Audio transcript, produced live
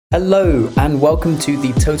Hello, and welcome to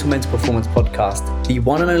the Total Mental Performance Podcast, the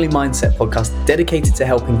one and only mindset podcast dedicated to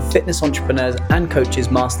helping fitness entrepreneurs and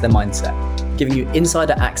coaches master their mindset, giving you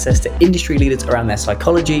insider access to industry leaders around their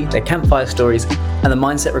psychology, their campfire stories, and the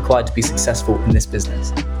mindset required to be successful in this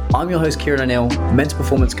business. I'm your host, Kieran O'Neill, mental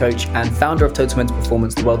performance coach and founder of Total Mental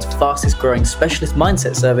Performance, the world's fastest growing specialist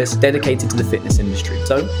mindset service dedicated to the fitness industry.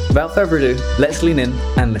 So, without further ado, let's lean in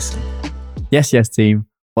and listen. Yes, team.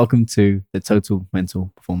 Welcome to the Total Mental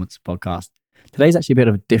Performance Podcast. Today's actually a bit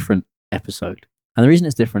of a different episode. And the reason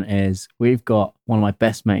it's different is we've got one of my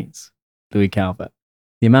best mates, Louis Calvert.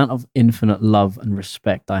 The amount of infinite love and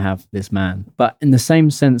respect I have for this man, but in the same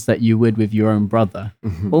sense that you would with your own brother,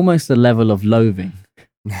 almost a level of loathing,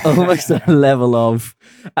 almost a level of,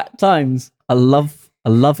 at times, a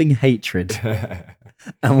loving hatred.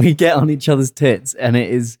 And we get on each other's tits and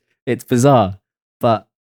it's bizarre. But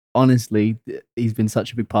honestly, he's been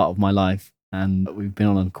such a big part of my life and we've been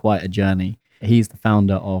on quite a journey. He's the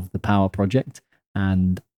founder of the Power Project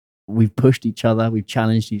and we've pushed each other, we've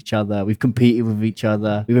challenged each other, we've competed with each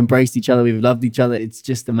other, we've embraced each other, we've loved each other. It's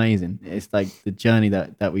just amazing. It's like the journey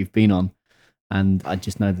that we've been on. And I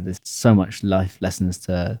just know that there's so much life lessons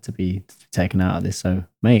to be taken out of this. So,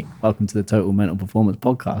 mate, welcome to the Total Mental Performance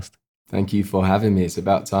Podcast. Thank you for having me. It's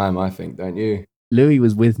about time, I think, don't you? Louis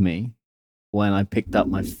was with me when I picked up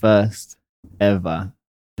my first ever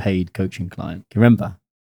paid coaching client. Can you remember?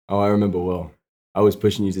 Oh, I remember well. I was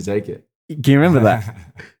pushing you to take it. Can you remember that?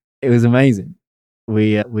 It was amazing.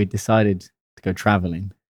 We decided to go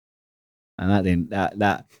traveling. And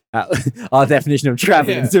that our definition of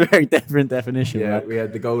traveling is a very different definition. Yeah, right? We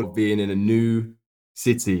had the goal of being in a new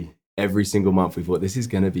city every single month. We thought this is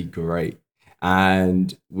going to be great.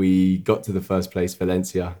 And we got to the first place,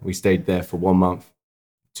 Valencia. We stayed there for 1 month,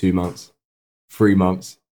 2 months, 3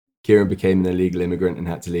 months. Kieran became an illegal immigrant and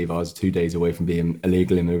had to leave. I was 2 days away from being a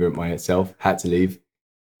legal immigrant myself, had to leave,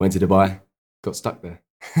 went to Dubai, got stuck there.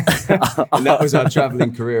 And that was our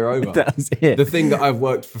traveling career over. That was it. The thing that I've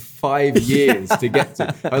worked for 5 years to get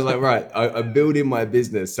to. I was like, right, I'm building my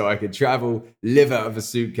business so I could travel, live out of a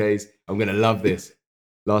suitcase. I'm going to love this.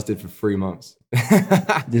 Lasted for 3 months.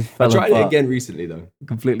 I tried it again recently though.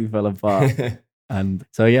 Completely fell apart. And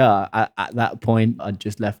so, yeah, at that point, I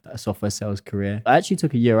just left a software sales career. I actually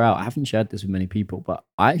took a year out. I haven't shared this with many people, but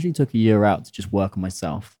I actually took a year out to just work on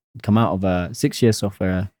myself. I'd come out of a 6-year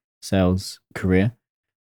software sales career.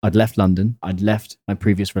 I'd left London. I'd left my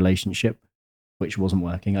previous relationship, which wasn't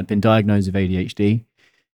working. I'd been diagnosed with ADHD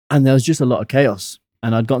and there was just a lot of chaos.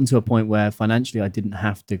 And I'd gotten to a point where financially I didn't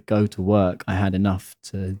have to go to work. I had enough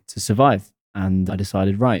to survive. And I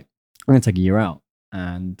decided, right, I'm going to take a year out.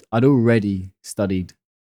 And I'd already studied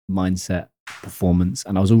mindset performance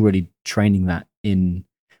and I was already training that in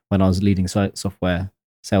when I was leading software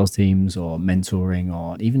sales teams or mentoring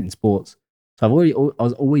or even in sports. So I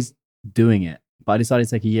was always doing it, but I decided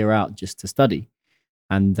to take a year out just to study.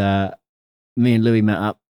 And me and Louis met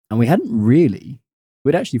up and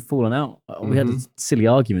we'd actually fallen out. We had a silly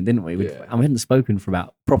argument, didn't we? And we hadn't spoken for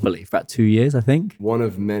about 2 years, I think. One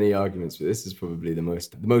of many arguments, but this is probably the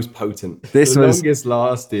most potent, longest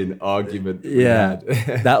lasting argument we had.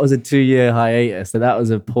 That was a 2-year hiatus. So that was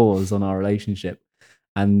a pause on our relationship.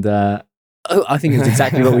 And I think it's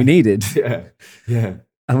exactly what we needed. Yeah.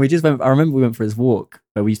 And I remember we went for this walk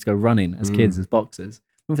where we used to go running as kids, as boxers.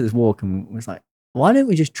 We went for this walk and we was like, why don't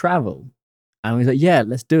we just travel? And we was like, yeah,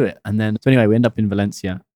 let's do it. And then, so anyway, we end up in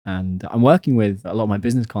Valencia and I'm working with a lot of my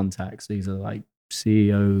business contacts. These are like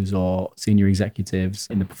CEOs or senior executives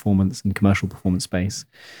in the performance and commercial performance space.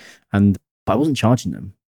 But I wasn't charging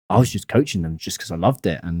them. I was just coaching them just because I loved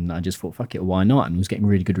it. And I just thought, fuck it, why not? And was getting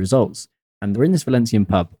really good results. And we're in this Valencian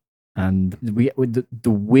pub and with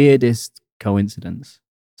the weirdest coincidence.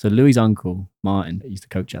 So Louis' uncle, Martin, used to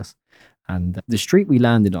coach us. And the street we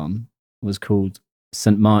landed on was called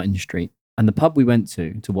St. Martin Street. And the pub we went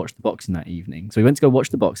to watch the boxing that evening. So we went to go watch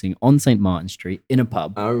the boxing on St. Martin Street in a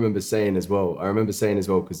pub. I remember saying as well,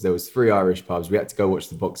 because there was 3 Irish pubs. We had to go watch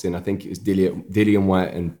the boxing. I think it was Dillian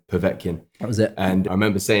White and Povetkin. That was it. And I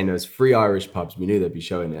remember saying there was 3 Irish pubs. We knew they'd be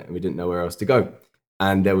showing it and we didn't know where else to go.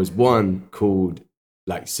 And there was one called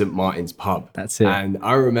like St. Martin's Pub. That's it. And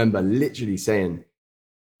I remember literally saying,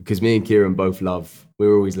 because me and Kieran both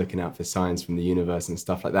we're always looking out for signs from the universe and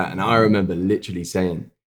stuff like that. And I remember literally saying,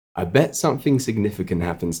 I bet something significant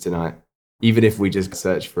happens tonight. Even if we just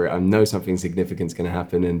search for it, I know something significant's going to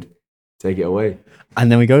happen and take it away.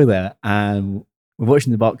 And then we go there and we're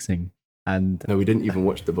watching the boxing. And no, we didn't even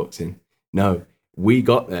watch the boxing. No, we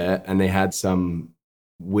got there and they had some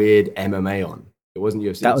weird MMA on. It wasn't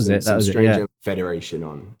UFC. That was it. That was it. Yeah. Federation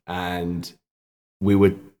on. And we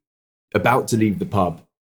were about to leave the pub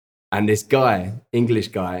And this guy, English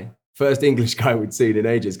guy, first English guy we'd seen in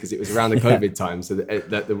ages because it was around the COVID time, so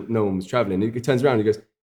that no one was traveling. He turns around and he goes,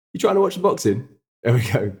 "You trying to watch the boxing?" And we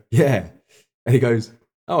go, "Yeah." And he goes,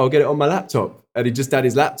 "Oh, I'll get it on my laptop." And he just had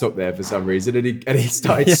his laptop there for some reason, and he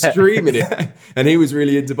started streaming it. And he was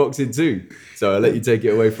really into boxing too. So I'll let you take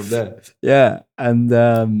it away from there. Yeah, and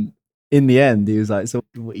in the end, he was like, "So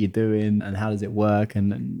what are you doing and how does it work?"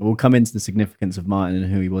 And we'll come into the significance of Martin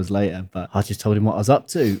and who he was later. But I just told him what I was up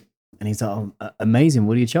to. And he's like, "Oh, amazing.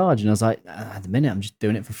 What do you charge?" And I was like, "At the minute, I'm just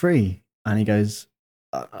doing it for free." And he goes,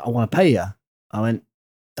 I want to pay you. I went,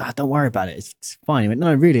 "Don't worry about it. It's fine." He went,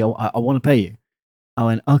 "No, really, I want to pay you." I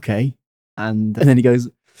went, "Okay." And then he goes,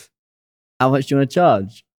 "How much do you want to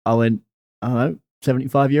charge?" I went, "I don't know,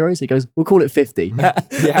 €75." He goes, "We'll call it 50."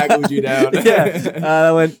 He haggled you down. Yeah. And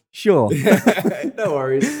I went, "Sure." No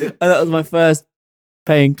worries. And that was my first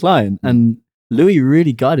paying client. And Louis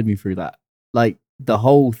really guided me through that. Like the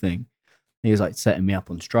whole thing. He was like setting me up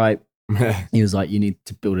on Stripe. He was like, "You need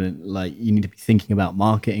to build it, like you need to be thinking about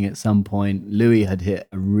marketing at some point." Louis had hit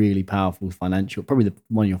a really powerful probably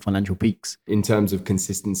one of your financial peaks. In terms of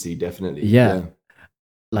consistency, definitely. Yeah.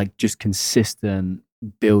 Like just consistent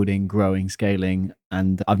building, growing, scaling.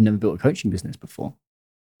 And I've never built a coaching business before.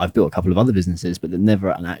 I've built a couple of other businesses, but they're never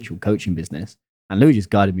an actual coaching business. And Louis just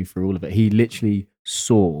guided me through all of it. He literally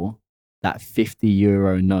saw that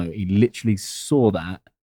 €50 note. He literally saw that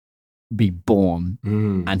be born,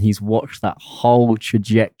 and he's watched that whole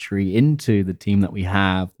trajectory into the team that we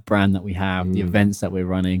have, the brand that we have, the events that we're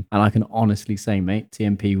running. And I can honestly say, mate,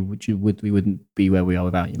 TMP, we wouldn't be where we are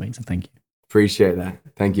without you, mate. So thank you. Appreciate that.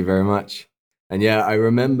 Thank you very much. And yeah, I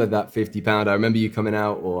remember that £50. I remember you coming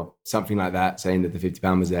out or something like that, saying that the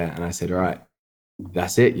 £50 was there. And I said, "All right,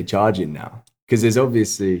 that's it. You're charging now." Because there's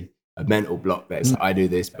obviously a mental block there. So I do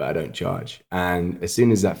this, but I don't charge. And as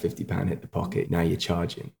soon as that £50 hit the pocket, now you're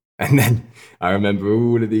charging. And then I remember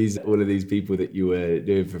all of these people that you were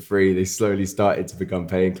doing for free, they slowly started to become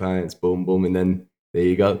paying clients, boom, boom. And then there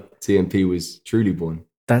you go. TMP was truly born.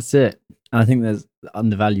 That's it. And I think there's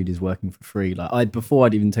undervalued is working for free. Like before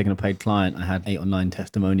I'd even taken a paid client, I had 8 or 9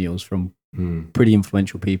 testimonials from pretty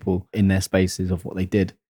influential people in their spaces of what they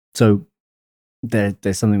did. So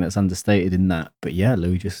there's something that's understated in that. But yeah,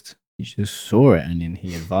 Louis just saw it, and then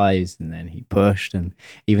he advised, and then he pushed, and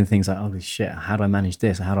even things like, "Oh shit, how do I manage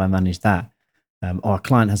this? How do I manage that? A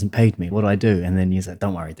client hasn't paid me. What do I do?" And then he's like,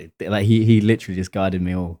 "Don't worry, dude." Like he literally just guided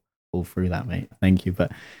me all through that, mate. Thank you.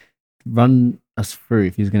 But run us through,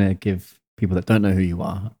 if he's going to give people that don't know who you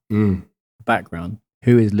are background,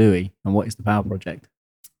 who is Louis and what is the Power Project?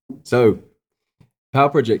 So Power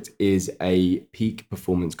Project is a peak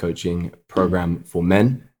performance coaching program for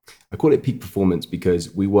men. I call it peak performance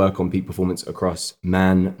because we work on peak performance across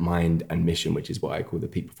man, mind, and mission, which is what I call the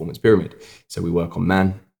peak performance pyramid. So we work on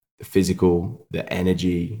man, the physical, the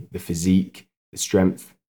energy, the physique, the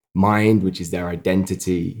strength, mind, which is their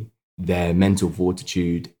identity, their mental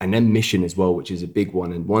fortitude, and then mission as well, which is a big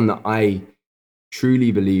one, and one that I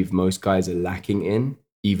truly believe most guys are lacking in.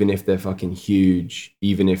 Even if they're fucking huge,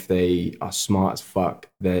 even if they are smart as fuck,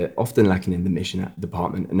 they're often lacking in the mission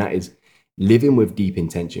department, and that is living with deep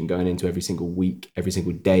intention, going into every single week, every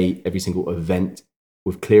single day, every single event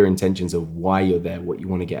with clear intentions of why you're there, what you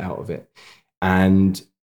want to get out of it, and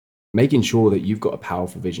making sure that you've got a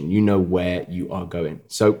powerful vision. You know where you are going.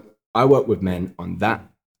 So I work with men on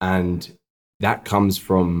that, and that comes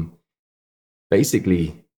from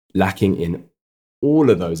basically lacking in all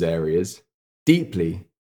of those areas deeply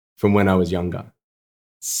from when I was younger.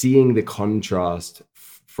 Seeing the contrast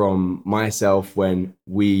from myself when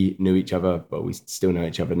we knew each other, but we still know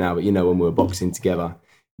each other now, but when we were boxing together,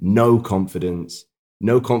 no confidence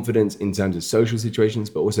in terms of social situations,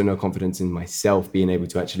 but also no confidence in myself being able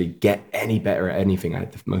to actually get any better at anything. I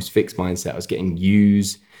had the most fixed mindset. I was getting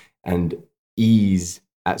U's and E's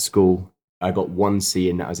at school. I got 1 C,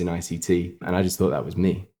 and that was in ICT. And I just thought that was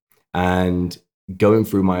me. And going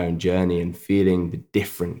through my own journey and feeling the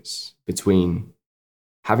difference between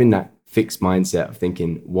having that fixed mindset of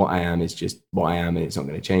thinking what I am is just what I am and it's not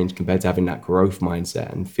going to change, compared to having that growth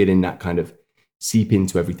mindset and feeling that kind of seep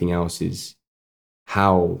into everything else, is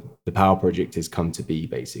how the Power Project has come to be.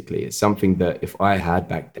 Basically, it's something that if I had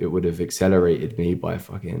back then, it would have accelerated me by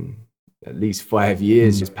fucking at least 5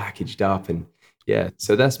 years, just packaged up. And yeah,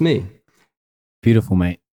 so that's me. Beautiful,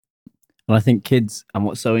 mate. And I think kids, and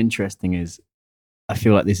what's so interesting is, I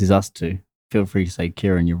feel like this is us two. Feel free to say,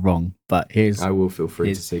 "Kieran, you're wrong." But I will feel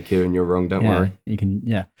free to say, "Kieran, you're wrong." Don't worry. You can,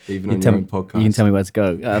 even on your own podcast, you can tell me where to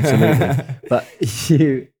go. Absolutely. But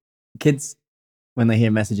kids, when they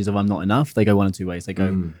hear messages of "I'm not enough," they go one of two ways. They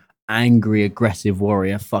go angry, aggressive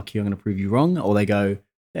warrior, "Fuck you, I'm going to prove you wrong," or they go,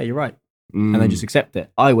 yeah, you're right. And then just accept it.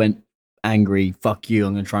 I went angry, fuck you,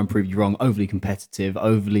 I'm going to try and prove you wrong, overly competitive,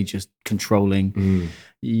 overly just controlling.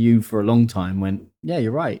 You for a long time went, yeah,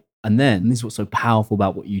 you're right. And then this is what's so powerful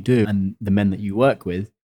about what you do and the men that you work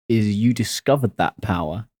with is you discovered that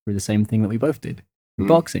power through the same thing that we both did in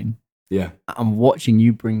boxing. Yeah. I'm watching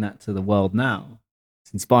you bring that to the world now.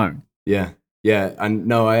 It's inspiring. Yeah. Yeah. And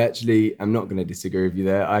no, I'm not going to disagree with you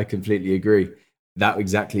there. I completely agree. That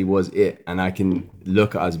exactly was it. And I can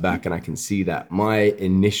look at us back and I can see that my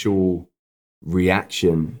initial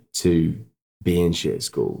reaction to being shit at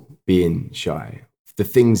school, being shy, the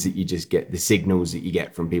things that you just get, the signals that you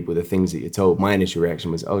get from people, the things that you're told, my initial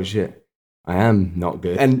reaction was, oh shit, I am not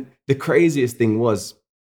good. And the craziest thing was,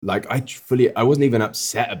 like, I wasn't even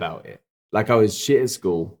upset about it. Like, I was shit at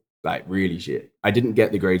school, like really shit. I didn't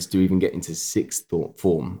get the grades to even get into sixth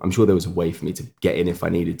form. I'm sure there was a way for me to get in if I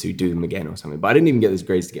needed to do them again or something, but I didn't even get those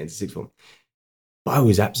grades to get into sixth form. But I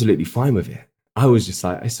was absolutely fine with it. I was just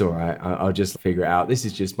like, it's all right. I'll just figure it out. This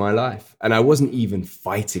is just my life. And I wasn't even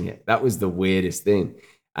fighting it. That was the weirdest thing.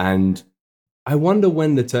 And I wonder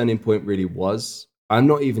when the turning point really was. I'm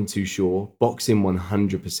not even too sure. Boxing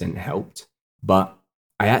 100% helped. But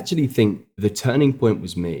I actually think the turning point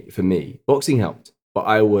was for me. Boxing helped, but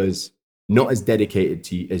I was not as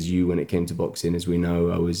dedicated as you when it came to boxing. As we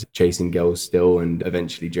know, I was chasing girls still and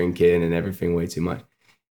eventually drinking and everything way too much.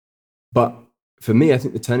 But for me, I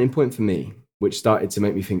think the turning point for me, which started to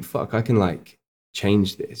make me think, fuck, I can like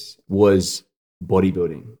change this, was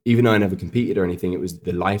bodybuilding. Even though I never competed or anything, it was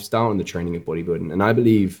the lifestyle and the training of bodybuilding. And I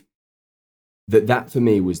believe that for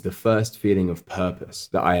me was the first feeling of purpose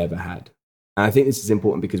that I ever had. And I think this is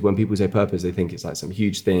important because when people say purpose, they think it's like some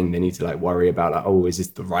huge thing. They need to like worry about like, oh, is this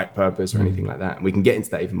the right purpose or anything like that? And we can get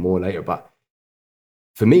into that even more later. But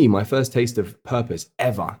for me, my first taste of purpose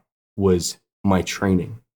ever was my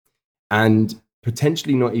training. And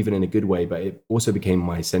potentially not even in a good way, but it also became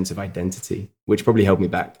my sense of identity, which probably held me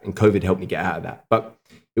back. And COVID helped me get out of that. But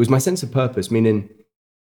it was my sense of purpose, meaning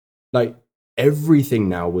like everything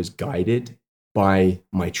now was guided by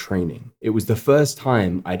my training. It was the first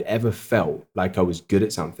time I'd ever felt like I was good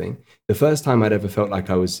at something. The first time I'd ever felt like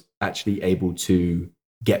I was actually able to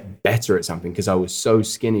get better at something because I was so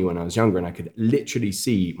skinny when I was younger and I could literally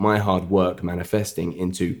see my hard work manifesting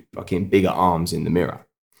into fucking bigger arms in the mirror.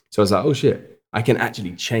 So I was like, oh shit, I can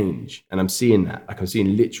actually change. And I'm seeing that. Like I'm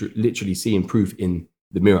seeing literally seeing proof in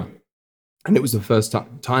the mirror. And it was the first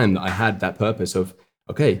time that I had that purpose of,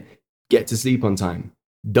 okay, get to sleep on time.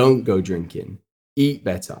 Don't go drinking. Eat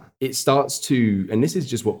better. It starts to, and this is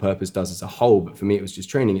just what purpose does as a whole, but for me, it was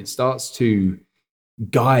just training. It starts to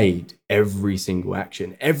guide every single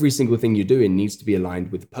action. Every single thing you're doing needs to be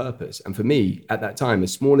aligned with purpose. And for me, at that time,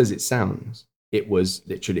 as small as it sounds, it was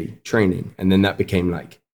literally training. And then that became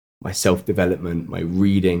like my self-development, my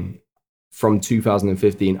reading. From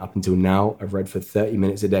 2015 up until now, I've read for 30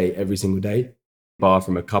 minutes a day, every single day, bar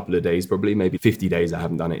from a couple of days, probably maybe 50 days I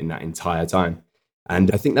haven't done it in that entire time.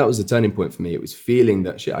 And I think that was the turning point for me. It was feeling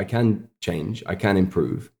that shit, I can change, I can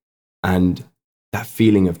improve. And that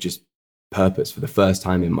feeling of just purpose for the first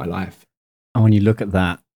time in my life. And when you look at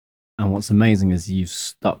that, and what's amazing is you've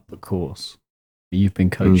stuck the course. You've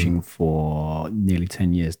been coaching for nearly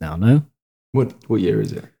 10 years now, no? What year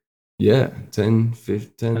is it? Yeah, 10,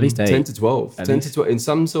 15, at least 8. 10 to 12. At 10 least. to 12. In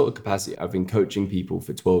some sort of capacity, I've been coaching people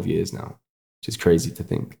for 12 years now, which is crazy to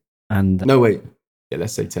think. And no, wait. Yeah,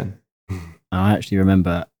 let's say 10. I actually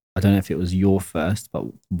remember, I don't know if it was your first, but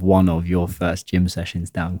one of your first gym sessions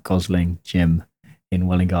down Gosling Gym in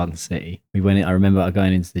Welling Garden City. We went in, I remember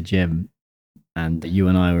going into the gym and you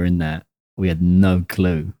and I were in there. We had no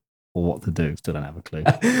clue or what to do. Still don't have a clue.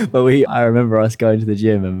 But I remember us going to the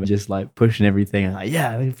gym and just like pushing everything and like,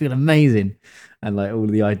 yeah, we feel amazing. And like all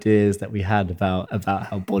of the ideas that we had about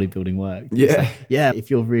how bodybuilding worked. Yeah. Like, yeah,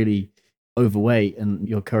 if you're really overweight and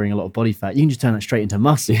you're carrying a lot of body fat, you can just turn that straight into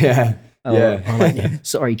muscle. Yeah. I'm like, yeah,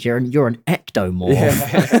 sorry, Kieran, you're an ectomorph.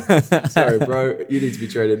 Yeah. Sorry, bro. You need to be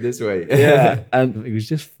training this way. Yeah. And it was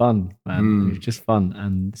just fun, man. It was just fun.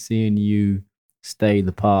 And seeing you stay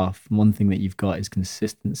the path, one thing that you've got is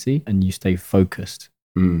consistency and you stay focused.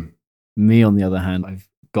 Me, on the other hand, I've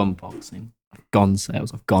gone boxing, I've gone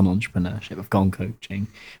sales, I've gone entrepreneurship, I've gone coaching,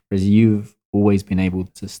 whereas you've always been able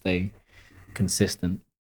to stay consistent.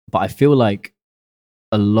 But I feel like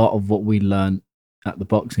a lot of what we learned at the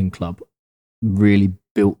boxing club really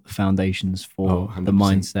built the foundations for the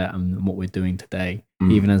mindset and what we're doing today.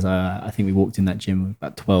 Even as I think we walked in that gym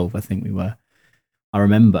about 12, I think we were. I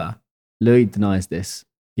remember Louis denies this.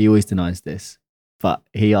 He always denies this. But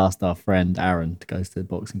he asked our friend Aaron to go to the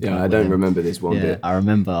boxing club. Yeah, I don't remember this one bit. I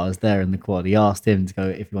remember I was there in the quad. He asked him to go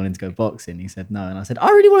if he wanted to go boxing. He said no, and I said I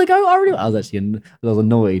really want to go. I was actually I was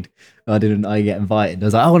annoyed. I get invited. I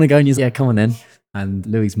was like I want to go, and he's like, yeah, come on then. And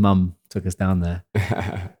Louis's mum took us down there,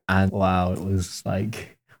 and wow, it was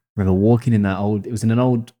like I remember walking in it was in an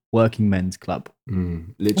old working men's club.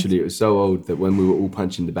 Literally, it was so old that when we were all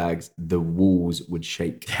punching the bags, the walls would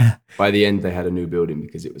shake. By the end, they had a new building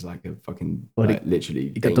because it was like a fucking, literally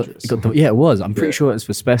dangerous. It was. I'm pretty sure it's for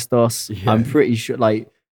asbestos. Yeah. I'm pretty sure,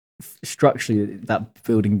 structurally, that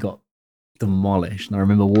building got demolished. And I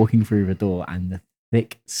remember walking through the door and the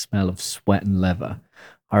thick smell of sweat and leather.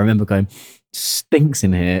 I remember going, stinks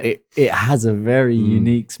in here. It has a very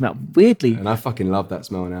unique smell. Weirdly. And I fucking love that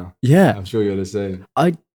smell now. Yeah. I'm sure you're the same.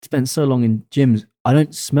 I spent so long in gyms. I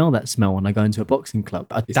don't smell that smell when I go into a boxing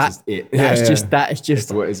club. Just it. That is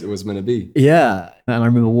just what it was meant to be. Yeah. And I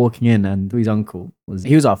remember walking in and his uncle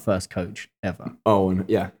was our first coach ever. Oh,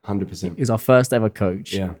 yeah, 100%. He was our first ever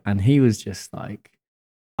coach. Yeah. And he was just like,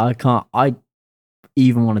 I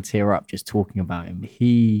even want to tear up just talking about him.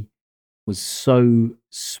 He was so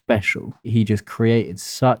special. He just created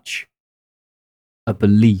such a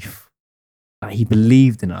belief. Like he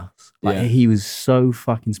believed in us. He was so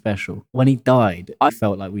fucking special. When he died, I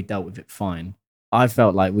felt like we dealt with it fine. I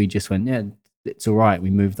felt like we just went, yeah, it's all right. We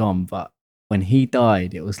moved on. But when he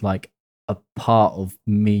died, it was like a part of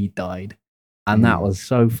me died. And that was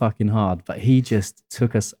so fucking hard. But he just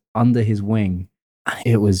took us under his wing.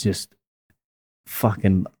 It was just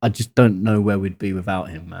fucking, I just don't know where we'd be without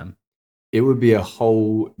him, man. It would be a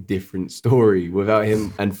whole different story without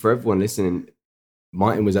him. And for everyone listening,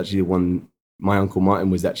 Martin was actually the one. My uncle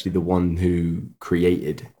Martin was actually the one who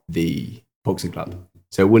created the boxing club.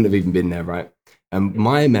 So it wouldn't have even been there, right? And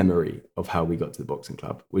my memory of how we got to the boxing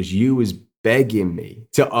club was you was begging me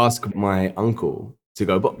to ask my uncle to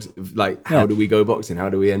go boxing. Like, how do we go boxing? How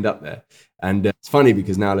do we end up there? And it's funny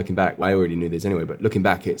because now looking back, I already knew this anyway, but looking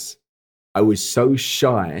back, I was so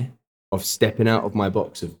shy of stepping out of my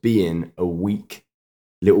box, of being a weak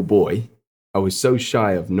little boy. I was so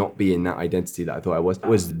shy of not being that identity that I thought I was. It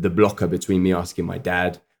was the blocker between me asking my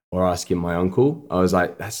dad or asking my uncle. I was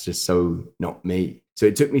like, that's just so not me. So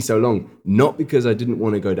it took me so long, not because I didn't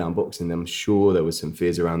want to go down boxing. I'm sure there was some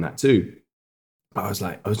fears around that too. But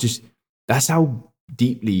that's how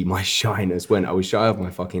deeply my shyness went. I was shy of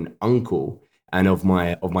my fucking uncle and of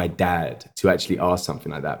my dad to actually ask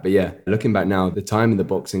something like that. But yeah, looking back now, the time in the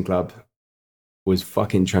boxing club was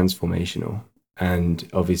fucking transformational. And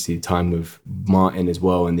obviously time with Martin as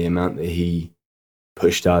well, and the amount that he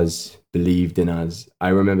pushed us, believed in us. I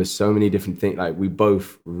remember so many different things, like we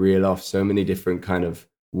both reel off so many different kind of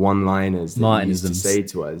one-liners that he used to say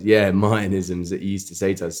to us. Yeah, Martinisms that he used to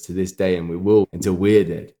say to us to this day, and we will until we're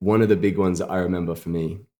dead. One of the big ones that I remember for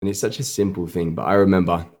me, and it's such a simple thing, but I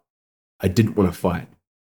remember I didn't want to fight.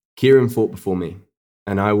 Kieran fought before me,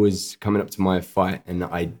 and I was coming up to my fight, and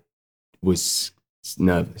I was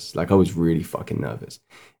nervous. Like I was really fucking nervous.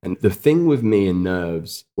 And the thing with me and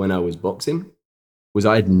nerves when I was boxing was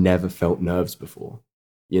I'd never felt nerves before.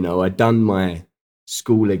 You know, I'd done my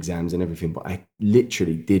school exams and everything, but I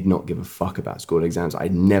literally did not give a fuck about school exams. I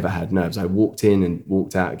never had nerves. I walked in and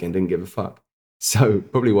walked out again, didn't give a fuck. So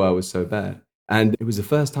probably why I was so bad. And it was the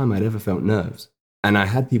first time I'd ever felt nerves. And I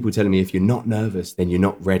had people telling me, if you're not nervous, then you're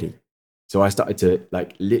not ready. So I started to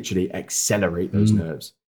like literally accelerate those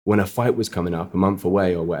nerves. When a fight was coming up a month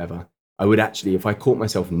away or whatever, I would actually, if I caught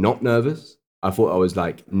myself not nervous, I thought I was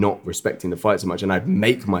like not respecting the fight so much, and I'd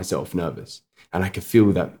make myself nervous. And I could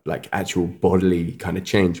feel that like actual bodily kind of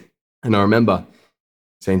change. And I remember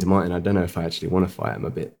saying to Martin, I don't know if I actually want to fight. I'm a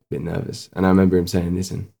bit nervous. And I remember him saying,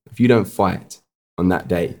 listen, if you don't fight on that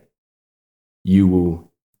day, you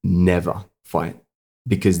will never fight,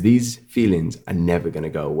 because these feelings are never going to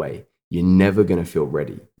go away. You're never going to feel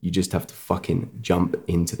ready. You just have to fucking jump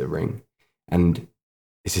into the ring. And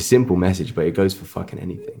it's a simple message, but it goes for fucking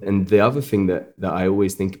anything. And the other thing that I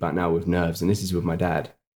always think about now with nerves, and this is with my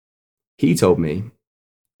dad, he told me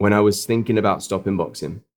when I was thinking about stopping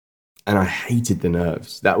boxing, and I hated the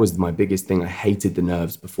nerves. That was my biggest thing. I hated the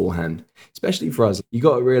nerves beforehand, especially for us. You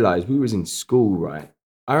got to realize we was in school, right?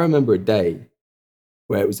 I remember a day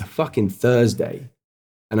where it was a fucking Thursday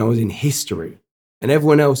and I was in history. And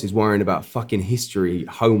everyone else is worrying about fucking history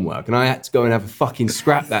homework. And I had to go and have a fucking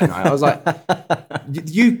scrap that night. I was like,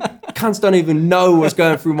 you cunts don't even know what's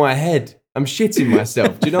going through my head. I'm shitting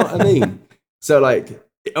myself. Do you know what I mean? So like,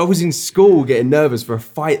 I was in school getting nervous for a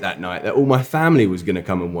fight that night that all my family was going to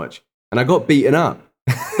come and watch. And I got beaten up.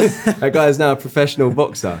 That guy is now a professional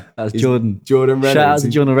boxer. That's Jordan. Jordan Reynolds. Shout out to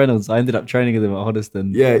Jordan Reynolds. I ended up training with him at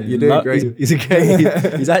Hoddesdon. Yeah, you're doing great.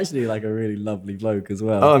 He's actually like a really lovely bloke as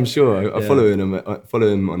well. Oh, I'm sure. I follow him. I follow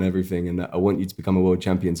him on everything, and I want you to become a world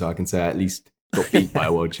champion, so I can say I at least got beat by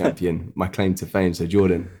a world champion. My claim to fame. So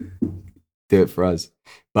Jordan, do it for us.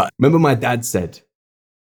 But remember, my dad said,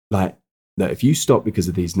 like, that if you stop because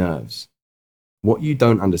of these nerves, what you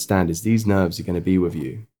don't understand is these nerves are going to be with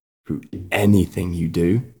you through anything you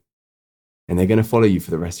do, and they're going to follow you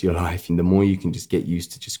for the rest of your life. And the more you can just get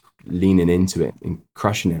used to just leaning into it and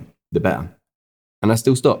crushing it, the better. And I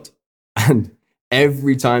still stopped. And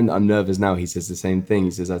every time that I'm nervous now, he says the same thing.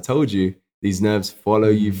 He says, I told you, these nerves follow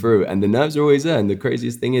you through. And the nerves are always there. And the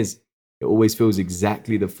craziest thing is, it always feels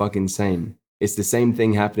exactly the fucking same. It's the same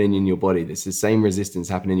thing happening in your body. It's the same resistance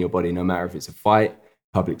happening in your body, no matter if it's a fight,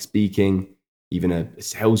 public speaking, even a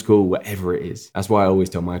sales call, whatever it is. That's why I always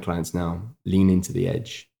tell my clients now, lean into the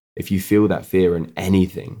edge. If you feel that fear in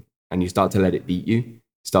anything and you start to let it beat you, it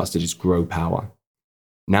starts to just grow power.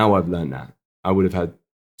 Now I've learned that. I would have had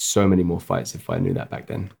so many more fights if I knew that back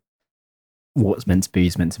then. What's meant to be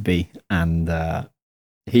is meant to be. And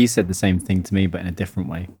he said the same thing to me, but in a different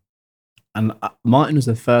way. And Martin was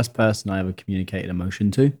the first person I ever communicated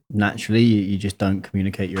emotion to. Naturally, you just don't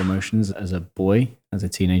communicate your emotions as a boy, as a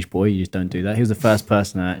teenage boy. You just don't do that. He was the first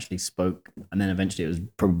person I actually spoke. And then eventually it was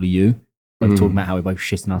probably you. Both talking about how we're both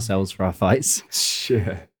shitting ourselves for our fights.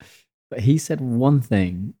 Sure. But he said one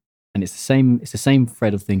thing, and it's the same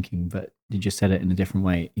thread of thinking, but he just said it in a different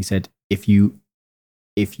way. He said, if you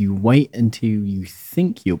wait until you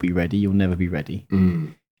think you'll be ready, you'll never be ready.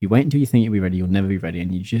 You wait until you think you'll be ready, you'll never be ready.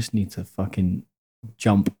 And you just need to fucking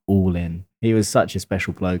jump all in. He was such a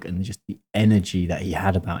special bloke, and just the energy that he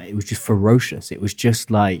had about it, it was just ferocious. It was just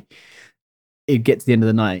like, it'd get to the end of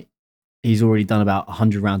the night, he's already done about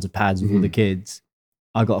 100 rounds of pads with all the kids.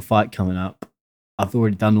 I got a fight coming up. I've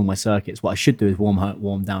already done all my circuits. What I should do is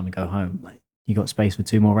warm down and go home. Like, you got space for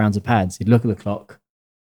 2 more rounds of pads. He'd look at the clock.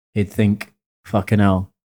 He'd think, fucking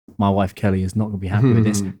hell, my wife Kelly is not going to be happy with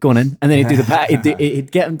this. Go on in. And then he'd do the pad.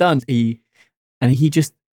 He'd get them done. He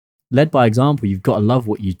just led by example. You've got to love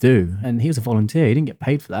what you do. And he was a volunteer. He didn't get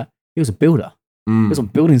paid for that. He was a builder. He was on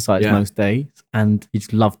building sites most days, and he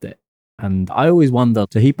just loved it. And I always wonder,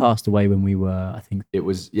 so he passed away when we were, I think. It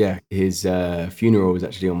was, his funeral was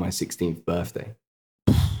actually on my 16th birthday.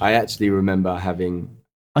 I actually remember having...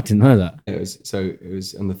 I didn't know that. It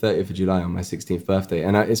was on the 30th of July on my 16th birthday.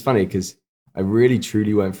 And it's funny because I really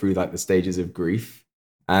truly went through like the stages of grief,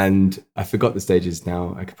 and I forgot the stages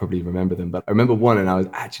now. I could probably remember them, but I remember one, and I was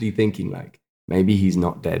actually thinking like, maybe he's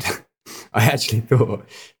not dead. I actually thought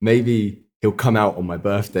maybe he'll come out on my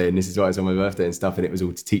birthday, and this is why it's on my birthday and stuff. And it was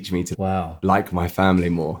all to teach me to like my family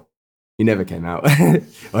more. He never came out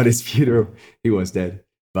on his funeral. He was dead.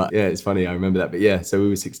 But yeah, it's funny. I remember that. But yeah, so we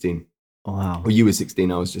were 16. Wow. Well, you were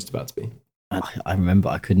 16. I was just about to be. I remember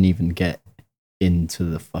I couldn't even get into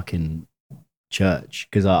the fucking church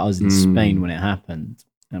because I was in Spain when it happened,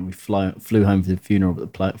 and we flew home for the funeral,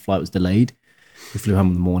 but the flight was delayed. We flew home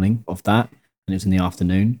in the morning of that, and it was in the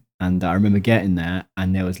afternoon. And I remember getting there,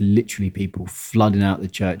 and there was literally people flooding out the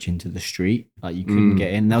church into the street. Like, you couldn't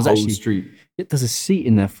get in. There was actually street. There's a seat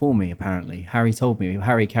in there for me, apparently. Harry told me,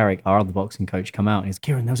 Harry Carrick, our other boxing coach, come out and he's,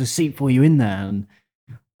 Kieran, there was a seat for you in there. And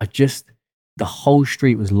the whole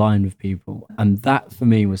street was lined with people. And that for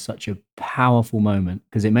me was such a powerful moment,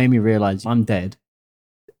 because it made me realize I'm dead.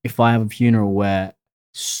 If I have a funeral where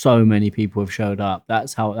so many people have showed up,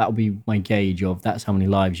 that'll be my gauge of that's how many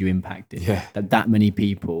lives you impacted. Yeah. That many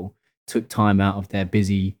people took time out of their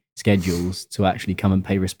busy schedules to actually come and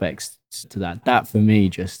pay respects to that. That for me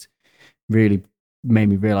just really made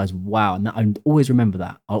me realize, wow. And I always remember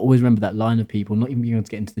that. I'll always remember that line of people not even being able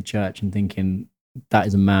to get into the church and thinking, that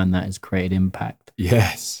is a man that has created impact.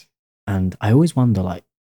 Yes. And I always wonder, like,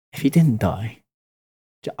 if he didn't die,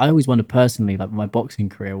 I always wonder personally, like my boxing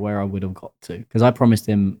career, where I would have got to. Because I promised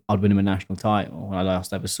him I'd win him a national title when I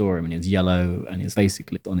last ever saw him, and he was yellow and he was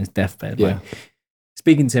basically on his deathbed. Yeah. Like,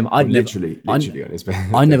 speaking to him, literally on his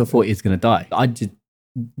bed. I never thought he was going to die. I just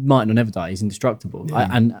might not never die. He's indestructible. Yeah.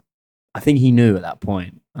 And I think he knew at that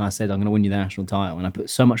point. And I said, I'm going to win you the national title. And I put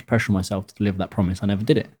so much pressure on myself to deliver that promise. I never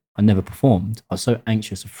did it. I never performed. I was so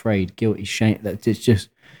anxious, afraid, guilty, shame. That it's just,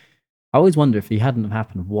 I always wonder if he hadn't have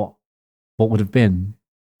happened, what would have been.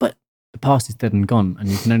 But the past is dead and gone. And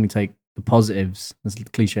you can only take the positives, as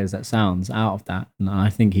cliche as that sounds, out of that. And I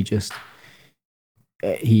think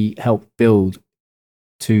he helped build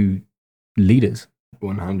 2 leaders.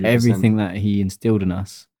 100%. Everything that he instilled in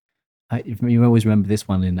us. You always remember this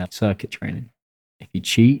one in that circuit training. If you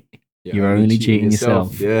cheat, you're only cheating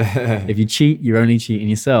yourself. Yeah. If you cheat, you're only cheating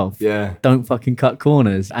yourself. Yeah. Don't fucking cut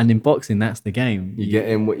corners. And in boxing, that's the game. You get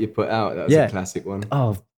in what you put out. That was a classic one.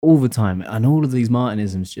 Oh, all the time. And all of these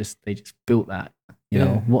Martinisms, they just built that. You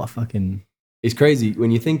know, what a fucking... It's crazy.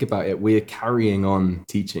 When you think about it, we're carrying on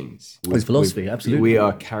teachings. His philosophy, absolutely. We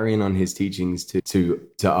are carrying on his teachings to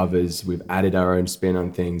others. We've added our own spin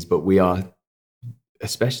on things, but we are,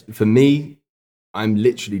 especially for me, I'm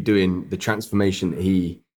literally doing the transformation that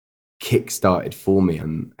he kick-started for me.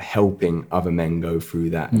 I'm helping other men go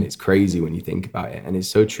through that. And it's crazy when you think about it. And it's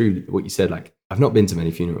so true what you said. Like, I've not been to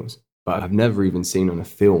many funerals, but I've never even seen on a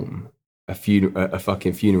film a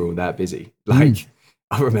fucking funeral that busy. Like,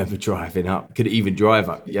 I remember driving up, could even drive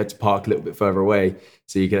up. You had to park a little bit further away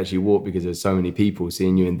so you could actually walk because there's so many people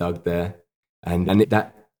seeing you and Doug there. And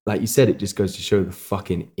that, like you said, it just goes to show the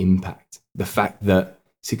fucking impact. The fact that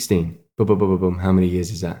 16, boom, boom, boom, boom, boom, how many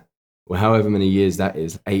years is that? Well, however many years that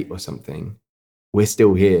is, 8 or something, we're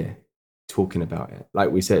still here talking about it.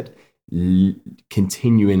 Like we said,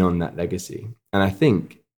 continuing on that legacy. And I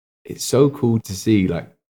think it's so cool to see,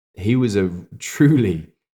 like, he was truly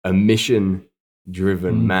a mission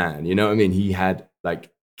driven man, you know what I mean? He had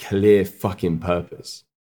like clear fucking purpose,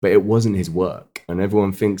 but it wasn't his work. And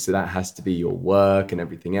everyone thinks that has to be your work and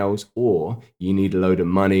everything else, or you need a load of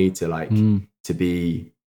money to like to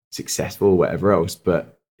be successful, whatever else.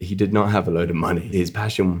 But he did not have a load of money. His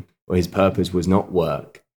passion or his purpose was not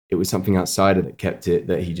work. It was something outside of it that kept it,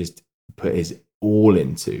 that he just put his all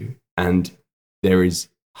into. And there is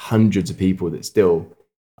hundreds of people that still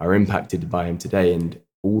are impacted by him today, and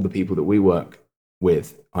all the people that we work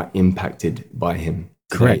with are impacted by him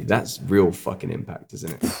today. Correct. That's real fucking impact,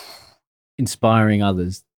 isn't it? Inspiring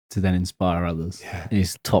others to then inspire others. Yeah.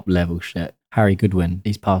 It's top level shit. Harry Goodwin,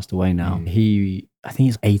 he's passed away now. I think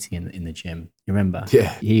he's 80 in the gym. You remember?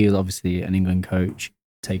 Yeah. He was obviously an England coach.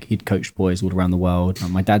 He'd coached boys all around the world.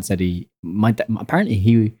 My dad said my dad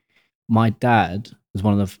was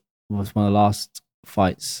one of the last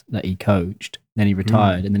fights that he coached. Then he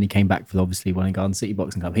retired, and then he came back for obviously winning Garden City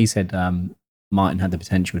Boxing Club. He said Martin had the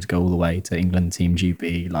potential to go all the way to England Team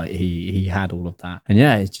GB. Like he had all of that. And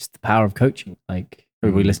yeah, it's just the power of coaching. Like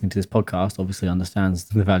everybody listening to this podcast obviously understands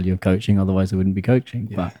the value of coaching. Otherwise they wouldn't be coaching.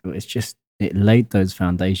 Yeah. But it's just, it laid those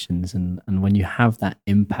foundations. And when you have that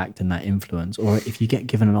impact and that influence, or if you get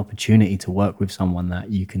given an opportunity to work with someone that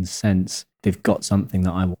you can sense they've got something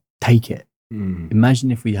that I will take it. Imagine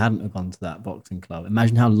if we hadn't have gone to that boxing club.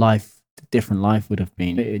 Imagine how different life would have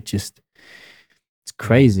been. It's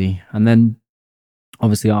crazy. And then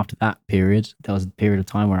obviously after that period, there was a period of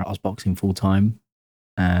time where I was boxing full time,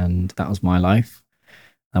 and that was my life.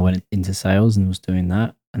 I went into sales and was doing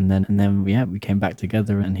that. And then we came back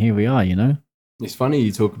together, and here we are, you know? It's funny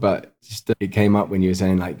you talk about, it came up when you were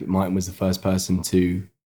saying like Martin was the first person for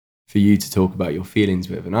you to talk about your feelings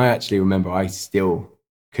with. And I actually remember I still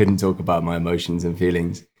couldn't talk about my emotions and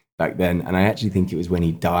feelings back then. And I actually think it was when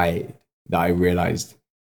he died that I realized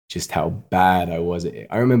just how bad I was at it.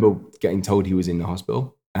 I remember getting told he was in the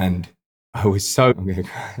hospital, and I'm going to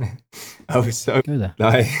cry. I was so, go there.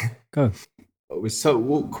 Like, go. I was so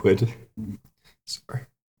awkward. Sorry.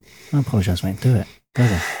 I apologize, mate. Do it. Go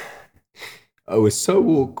there. I was so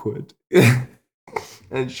awkward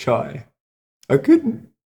and shy. I couldn't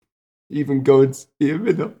even go and see him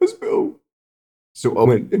in the hospital. So I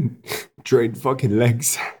went and trained fucking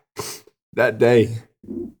legs that day.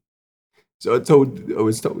 So I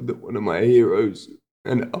was told that one of my heroes,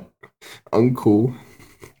 an uncle,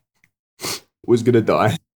 was going to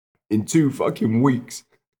die in 2 fucking weeks.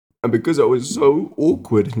 And because I was so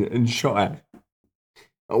awkward and shy,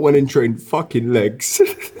 I went and trained fucking legs.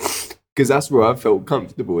 Because that's where I felt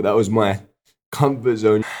comfortable. That was my comfort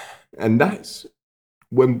zone. And that's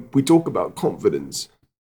when we talk about confidence.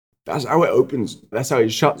 That's how it opens. That's how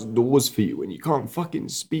it shuts doors for you when you can't fucking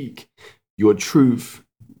speak your truth.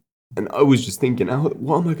 And I was just thinking,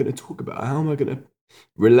 what am I going to talk about? How am I going to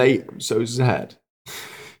relate? I'm so sad.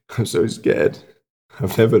 I'm so scared.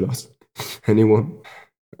 I've never lost anyone.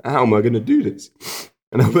 How am I going to do this?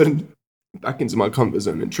 And I went back into my comfort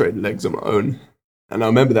zone and trained legs on my own. And I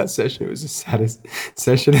remember that session. It was the saddest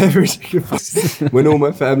session ever. When all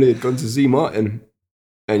my family had gone to see Martin.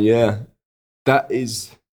 And yeah, that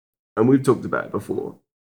is, and we've talked about it before,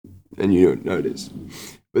 and you don't know this,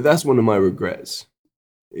 but that's one of my regrets,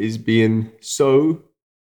 is being so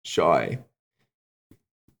shy.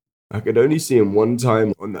 I could only see him one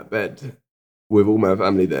time on that bed with all my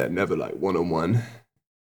family there, never like one-on-one.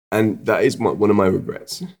 And that is one of my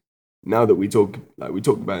regrets. Now that we talk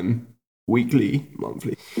about him weekly,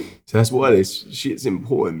 monthly. So that's why this shit's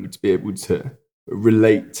important, to be able to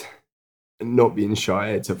relate not being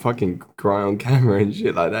shy to fucking cry on camera and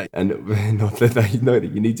shit like that. And not that you know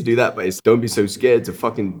that you need to do that, but it's don't be so scared to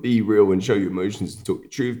fucking be real and show your emotions and talk the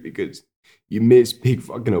truth, because you miss big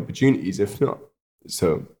fucking opportunities if not.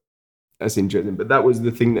 So that's interesting. But that was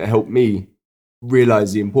the thing that helped me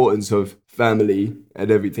realize the importance of family and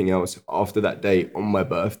everything else after that day on my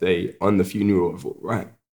birthday, on the funeral. I thought, right,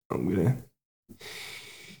 I'm gonna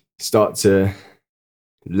start to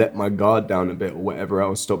let my guard down a bit or whatever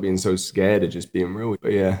else, stop being so scared of just being real.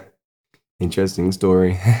 But yeah, interesting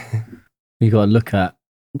story. You got to look at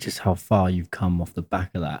just how far you've come off the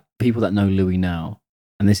back of that. People that know Louis now,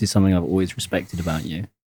 and this is something I've always respected about you,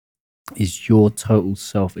 is your total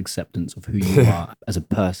self-acceptance of who you are as a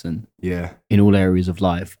person in all areas of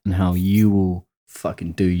life, and how you will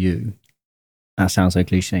fucking do you. That sounds so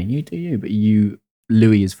cliche. You do you, but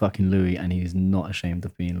Louis is fucking Louis, and he is not ashamed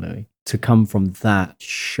of being Louis. To come from that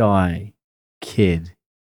shy kid,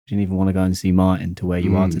 didn't even want to go and see Martin, to where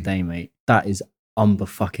you are today, mate. That is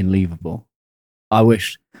unfucking-lievable. I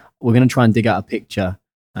wish we're going to try and dig out a picture,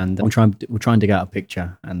 and we'll try and dig out a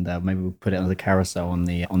picture, and maybe we'll put it as a carousel on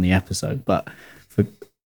the episode. But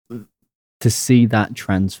to see that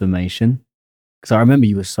transformation, because I remember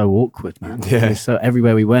you were so awkward, man. Yeah. So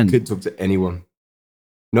everywhere we went, Couldn't talk to anyone,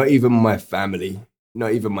 not even my family,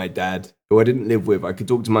 not even my dad, who I didn't live with. I could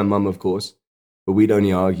talk to my mum, of course, but we'd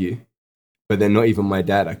only argue. But then not even my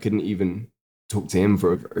dad, I couldn't even talk to him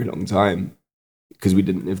for a very long time because we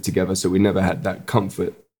didn't live together. So we never had that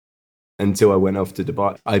comfort until I went off to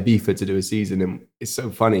Dubai, Ibiza, to do a season. And it's so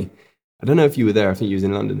funny. I don't know if you were there. I think you was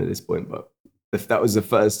in London at this point, but if that was the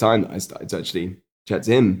first time that I started to actually chat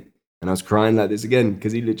to him. And I was crying like this again,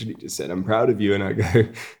 because he literally just said, "I'm proud of you." And I go,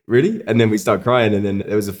 "Really?" And then we start crying. And then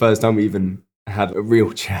it was the first time we even had a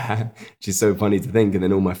real chat, which is so funny to think. And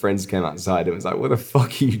then all my friends came outside. It was like, "What the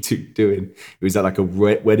fuck are you two doing?" It was at like a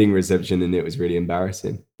wedding reception, and it was really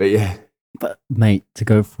embarrassing. But yeah. But mate, to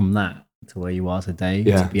go from that to where you are today,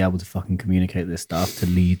 Yeah. to be able to fucking communicate this stuff, to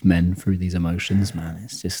lead men through these emotions, man,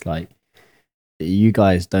 it's just like, you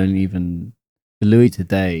guys don't even, Louis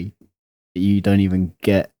today, you don't even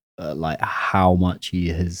get like how much he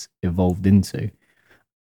has evolved into.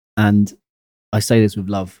 And I say this with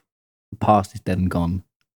love. The past is dead and gone,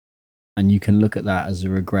 and you can look at that as a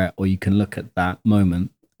regret, or you can look at that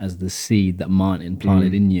moment as the seed that Martin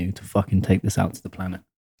planted in you to fucking take this out to the planet.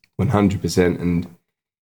 100%. And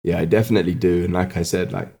yeah, I definitely do. And like I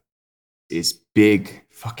said, like, it's big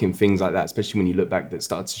fucking things like that, especially when you look back, that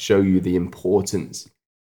starts to show you the importance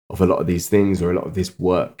of a lot of these things, or a lot of this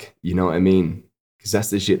work. You know what I mean? Because that's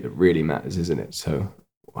the shit that really matters, isn't it? So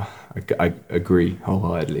I agree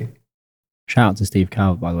wholeheartedly. Shout out to Steve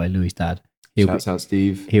Calvert, by the way, Louis' dad. Shouts out,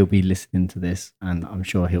 Steve. He'll be listening to this, and I'm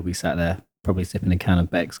sure he'll be sat there probably sipping a can of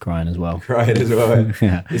Beck's, crying as well. Crying as well.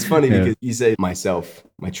 Yeah. It's funny because you say myself,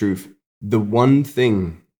 my truth. The one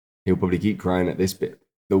thing, he'll probably keep crying at this bit,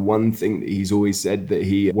 the one thing that he's always said that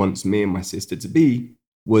he wants me and my sister to be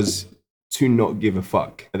was to not give a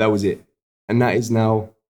fuck. That was it. And that is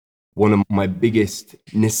now one of my biggest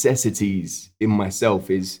necessities in myself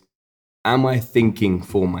is, am I thinking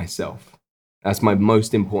for myself? That's my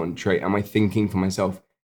most important trait. Am I thinking for myself?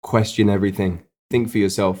 Question everything. Think for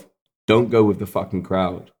yourself. Don't go with the fucking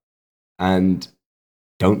crowd. And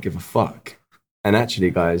don't give a fuck. And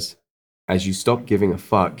actually, guys, as you stop giving a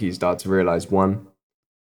fuck, you start to realize, one,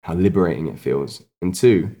 how liberating it feels. And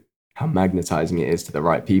two, how magnetizing it is to the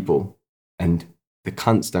right people. And the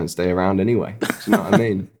cunts don't stay around anyway. Do you know what I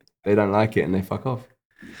mean? They don't like it and they fuck off.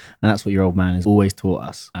 And that's what your old man has always taught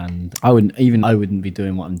us. And I wouldn't be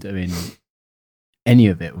doing what I'm doing, any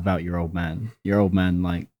of it, without your old man. Your old man,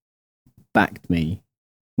 like, backed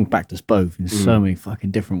us both in so many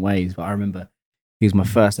fucking different ways. But I remember he was my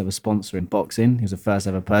first ever sponsor in boxing. He was the first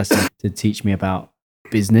ever person to teach me about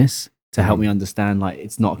business, to help me understand, like,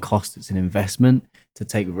 it's not a cost, it's an investment, to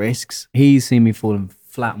take risks. He's seen me falling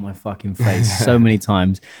flat on my fucking face so many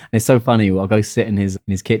times. And it's so funny. I'll go sit in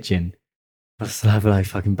his kitchen. I'll just have like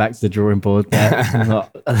fucking back to the drawing board.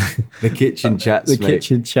 The kitchen chats.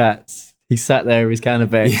 Kitchen chats. He sat there with his can of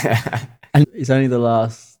Beck's. Yeah. And it's only the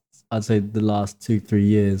last 2-3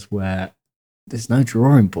 years where there's no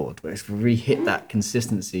drawing board, where it's really hit that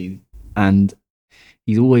consistency. And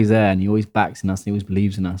he's always there, and he always backs in us, and he always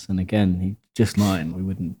believes in us. And again, he just lying. We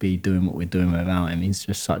wouldn't be doing what we're doing without him. He's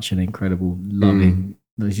just such an incredible, loving.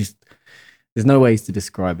 There's no ways to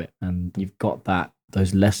describe it. And you've got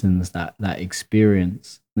those lessons, that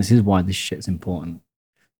experience. This is why this shit's important.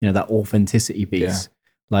 You know, that authenticity piece. Yeah.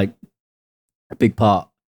 Like, a big part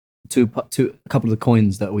a couple of the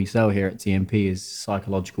coins that we sell here at TMP is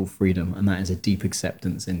psychological freedom, and that is a deep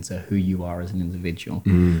acceptance into who you are as an individual.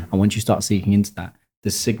 And once you start seeking into that,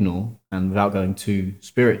 the signal, and without going too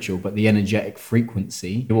spiritual, but the energetic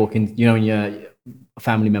frequency, you walk in, when your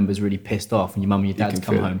family member's really pissed off and your mum and your dad's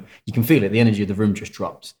come home, you can feel it. The energy of the room just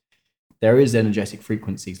drops. There is energetic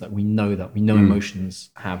frequencies. Like we know emotions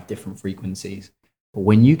have different frequencies. But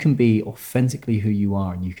when you can be authentically who you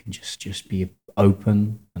are and you can just be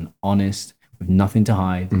open and honest with nothing to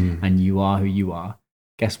hide and you are who you are,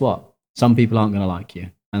 guess what? Some people aren't going to like you,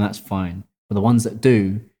 and that's fine. But the ones that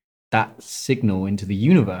do, that signal into the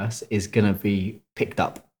universe is going to be picked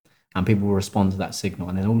up and people will respond to that signal.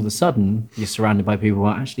 And then all of a sudden, you're surrounded by people who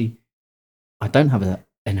are actually, I don't have an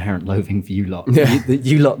inherent loathing for you lot.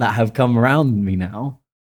 You lot that have come around me now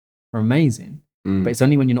are amazing. But it's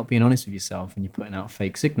only when you're not being honest with yourself and you're putting out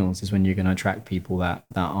fake signals is when you're going to attract people that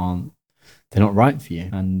aren't, they're not right for you.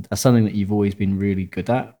 And that's something that you've always been really good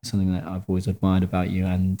at, something that I've always admired about you.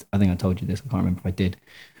 And I think I told you this, I can't remember if I did.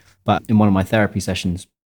 But in one of my therapy sessions,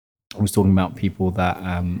 I was talking about people that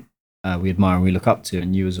we admire and we look up to.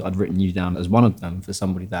 And I'd written you down as one of them for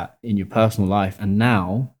somebody that in your personal life. And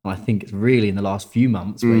now, I think it's really in the last few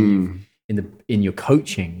months where you've, in your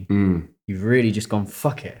coaching, you've really just gone,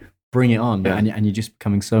 fuck it. Bring it on, and you're just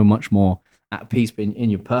becoming so much more at peace. But in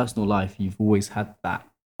your personal life, you've always had that,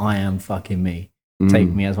 I am fucking me. Take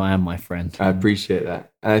me as I am, my friend. I appreciate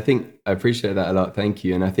that. And I think I appreciate that a lot. Thank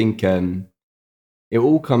you. And I think it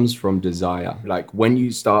all comes from desire. Like when you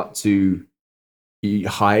start to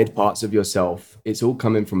hide parts of yourself, it's all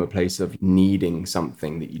coming from a place of needing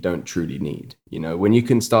something that you don't truly need. When you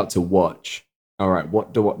can start to watch, all right,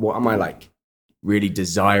 what am I like really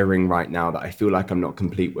desiring right now that I feel like I'm not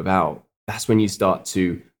complete without? That's when you start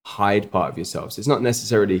to hide part of yourself. So it's not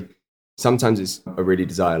necessarily, sometimes it's a really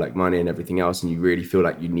desire like money and everything else, and you really feel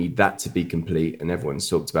like you need that to be complete. And everyone's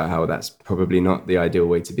talked about how that's probably not the ideal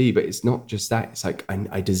way to be, but it's not just that. It's like,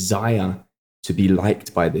 I desire to be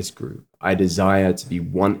liked by this group. I desire to be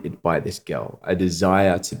wanted by this girl. I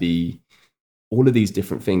desire to be all of these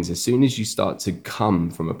different things. As soon as you start to come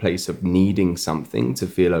from a place of needing something to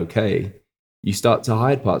feel okay, you start to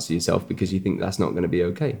hide parts of yourself because you think that's not going to be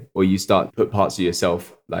okay. Or you start to put parts of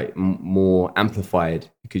yourself like more amplified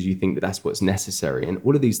because you think that that's what's necessary. And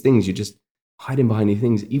all of these things, you're just hiding behind these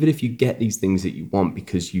things. Even if you get these things that you want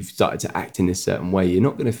because you've started to act in this certain way, you're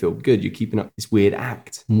not going to feel good. You're keeping up this weird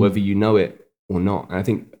act, whether you know it or not. And I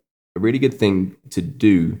think a really good thing to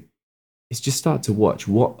do is just start to watch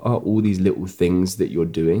what are all these little things that you're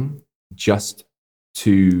doing just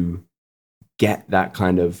to get that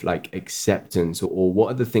kind of like acceptance, or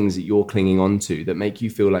what are the things that you're clinging on to that make you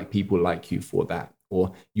feel like people like you for that,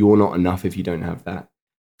 or you're not enough if you don't have that.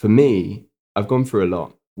 For me, I've gone through a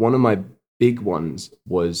lot. One of my big ones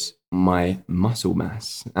was my muscle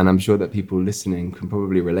mass, and I'm sure that people listening can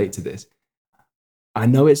probably relate to this. I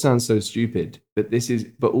know it sounds so stupid,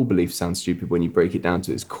 but all beliefs sound stupid when you break it down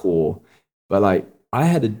to its core. But like, I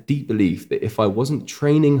had a deep belief that if I wasn't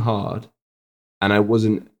training hard and I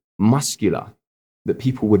wasn't muscular, that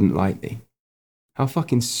people wouldn't like me. How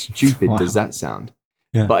fucking stupid does that sound?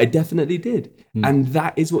 Yeah. But I definitely did. And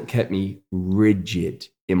that is what kept me rigid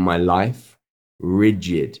in my life,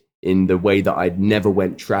 rigid in the way that I'd never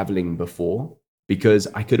went traveling before, because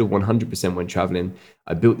I could have 100% went traveling.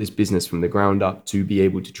 I built this business from the ground up to be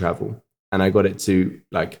able to travel. And I got it to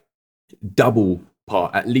like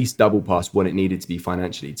at least double past what it needed to be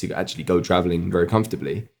financially to actually go traveling very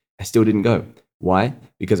comfortably. I still didn't go. Why?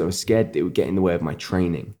 Because I was scared that it would get in the way of my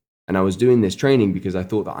training. And I was doing this training because I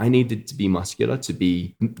thought that I needed to be muscular to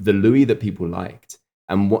be the Louis that people liked.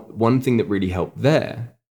 And one thing that really helped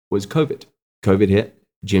there was COVID. COVID hit,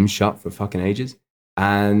 gym shut for fucking ages.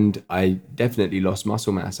 And I definitely lost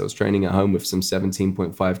muscle mass. I was training at home with some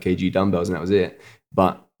 17.5 kg dumbbells and that was it.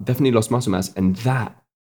 But definitely lost muscle mass. And that,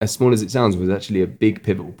 as small as it sounds, was actually a big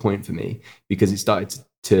pivotal point for me, because it started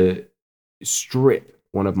to strip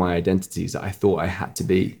one of my identities that I thought I had to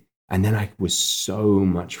be. And then I was so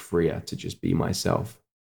much freer to just be myself.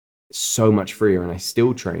 So much freer. And I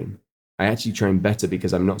still train. I actually train better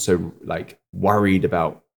because I'm not so like worried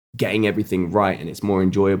about getting everything right, and it's more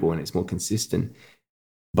enjoyable and it's more consistent.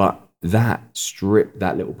 But that stripped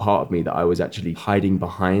that little part of me that I was actually hiding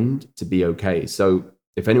behind to be okay. So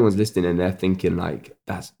if anyone's listening and they're thinking like,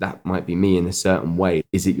 that might be me in a certain way.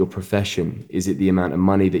 Is it your profession? Is it the amount of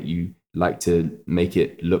money that you like to make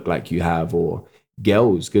it look like you have, or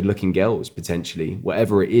girls, good looking girls, potentially,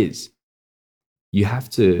 whatever it is? You have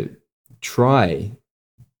to try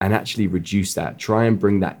and actually reduce that, try and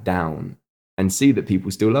bring that down and see that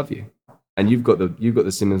people still love you. And you've got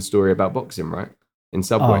the similar story about boxing, right? in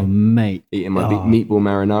Subway. Oh, mate. Eating my meatball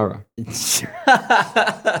marinara,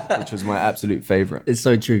 which was my absolute favorite. It's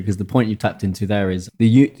so true, because the point you tapped into there is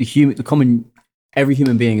every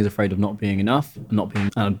human being is afraid of not being enough,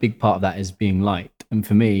 and a big part of that is being liked. And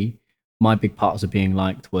for me, my big parts of being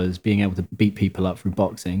liked was being able to beat people up through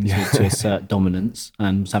boxing to assert dominance,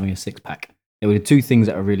 and having a six-pack. There were two things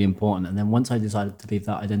that are really important. And then once I decided to leave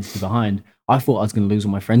that identity behind, I thought I was going to lose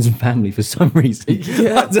all my friends and family for some reason.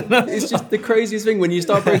 Yeah, it's just the craziest thing when you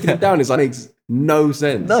start breaking it down. It makes no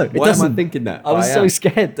sense. No, it Why doesn't. am I thinking that? I was so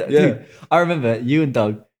scared. Yeah. Dude, I remember you and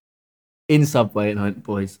Doug in Subway, and I went,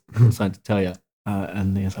 boys, I've got something to tell you.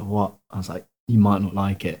 And he was like, what? I was like, you might not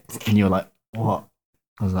like it. And you were like, what?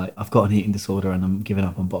 I was like, I've got an eating disorder and I'm giving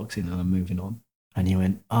up on boxing and I'm moving on. And he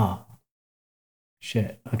went,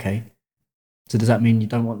 shit, okay. So does that mean you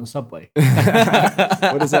don't want the Subway?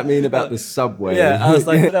 What does that mean about the Subway? Yeah, I was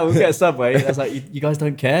like, no, we'll get a Subway. I was like, you guys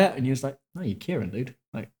don't care? And he was like, no, you're Kieran, dude.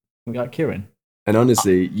 Like, we got Kieran. And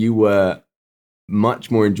honestly, you were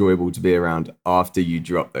much more enjoyable to be around after you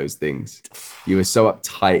dropped those things. You were so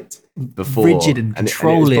uptight before. Rigid and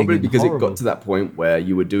controlling. And it was probably and because horrible. it got to that point where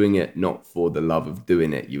you were doing it not for the love of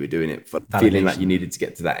doing it. You were doing it for feeling like you needed to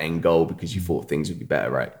get to that end goal because you thought things would be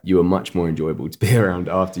better, right? You were much more enjoyable to be around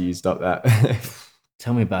after you stopped that.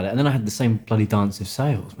 Tell me about it. And then I had the same bloody dance of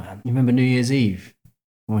sales, man. You remember New Year's Eve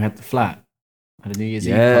when we had the flat? I had a New Year's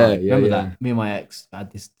Eve party. Remember that? Me and my ex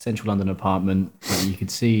had this central London apartment where you could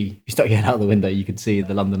see, you stuck your head out the window, you could see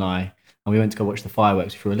the London Eye. And we went to go watch the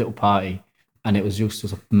fireworks for a little party. And it was just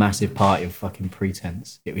a massive party of fucking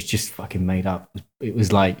pretense. It was just fucking made up. It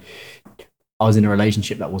was like I was in a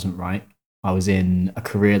relationship that wasn't right. I was in a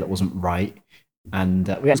career that wasn't right. And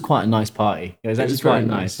we had quite a nice party. It was actually quite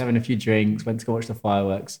nice. Having a few drinks, went to go watch the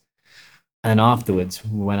fireworks. And then afterwards,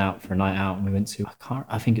 we went out for a night out and we went to,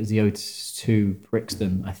 I think it was the O2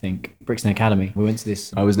 Brixton Academy. We went to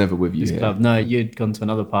this. I was never with you. Club. No, you'd gone to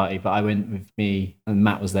another party, but I went with me and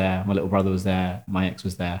Matt was there. My little brother was there. My ex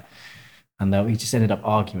was there. And we just ended up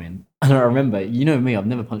arguing. And I remember, you know me, I've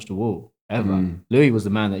never punched a wall, ever. Louis was the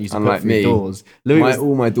man that used to put through doors.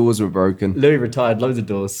 All my doors were broken. Louis retired loads of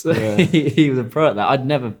doors. Yeah. He was a pro at that. I'd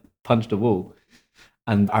never punched a wall.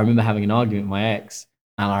 And I remember having an argument with my ex.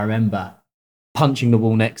 And I remember punching the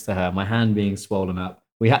wall next to her, my hand being swollen up.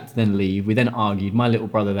 We had to then leave. We then argued. My little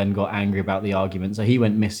brother then got angry about the argument. So he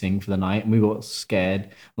went missing for the night and we got scared.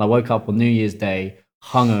 And I woke up on New Year's Day,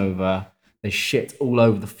 hungover. There's shit all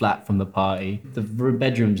over the flat from the party. The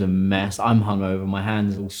bedroom's a mess. I'm hungover. My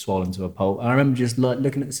hands all swollen to a pulp. And I remember just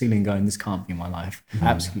looking at the ceiling going, this can't be my life.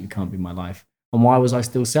 Absolutely can't be my life. And why was I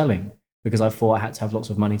still selling? Because I thought I had to have lots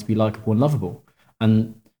of money to be likable and lovable.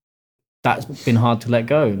 And that's been hard to let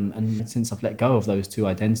go. And since I've let go of those two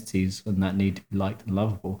identities and that need to be liked and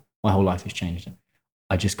lovable, my whole life has changed.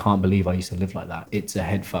 I just can't believe I used to live like that. It's a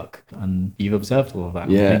head fuck. And you've observed all of that.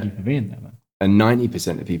 Yeah. Thank you for being there, man. And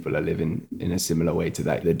 90% of people are living in a similar way to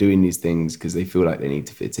that. They're doing these things because they feel like they need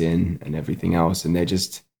to fit in and everything else. And they're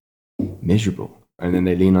just miserable. And then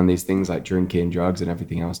they lean on these things like drinking, drugs and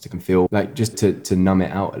everything else to feel like just to numb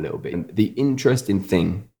it out a little bit. And the interesting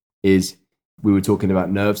thing is we were talking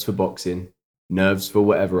about nerves for boxing, nerves for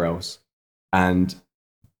whatever else. And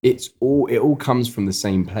it all comes from the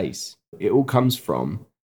same place. It all comes from,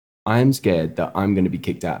 I'm scared that I'm going to be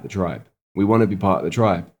kicked out of the tribe. We want to be part of the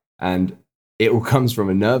tribe. And it all comes from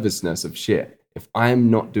a nervousness of shit. If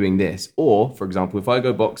I'm not doing this, or for example, if I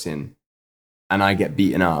go boxing and I get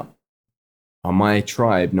beaten up, are my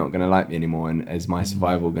tribe not going to like me anymore? And is my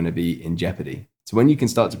survival going to be in jeopardy? So when you can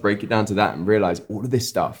start to break it down to that and realize all of this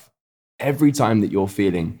stuff, every time that you're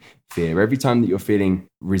feeling fear, every time that you're feeling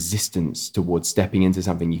resistance towards stepping into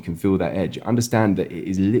something, you can feel that edge. Understand that it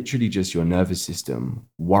is literally just your nervous system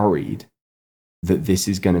worried that this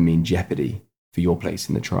is going to mean jeopardy for your place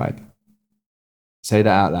in the tribe. Say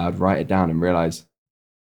that out loud, write it down and realize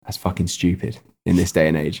that's fucking stupid in this day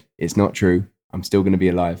and age. It's not true. I'm still going to be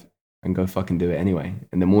alive and go fucking do it anyway.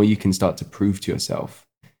 And the more you can start to prove to yourself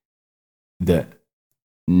that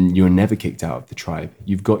you're never kicked out of the tribe,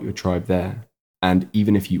 you've got your tribe there. And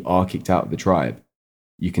even if you are kicked out of the tribe,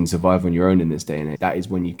 you can survive on your own in this day and age. That is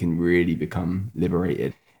when you can really become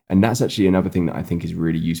liberated. And that's actually another thing that I think is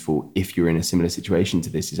really useful if you're in a similar situation to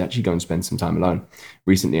this, is actually go and spend some time alone.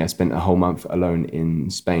 Recently, I spent a whole month alone in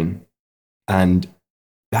Spain, and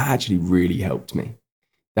that actually really helped me.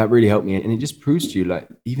 That really helped me. And it just proves to you, like,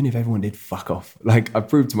 even if everyone did fuck off, like I've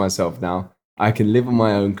proved to myself now, I can live on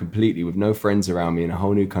my own completely with no friends around me in a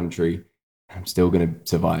whole new country. I'm still going to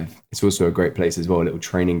survive. It's also a great place as well, a little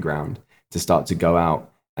training ground to start to go out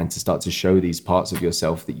and to start to show these parts of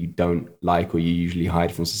yourself that you don't like or you usually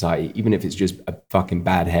hide from society, even if it's just a fucking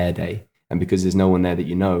bad hair day And because there's no one there that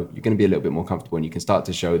you know, you're going to be a little bit more comfortable, and you can start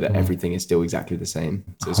to show that everything is still exactly the same.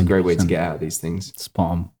 So it's a great way to get out of these things. Spot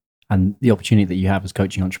on. And the opportunity that you have as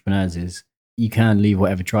coaching entrepreneurs is you can leave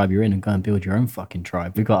whatever tribe you're in and go and build your own fucking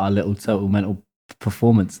tribe. We've got our little total mental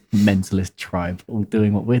performance mentalist tribe all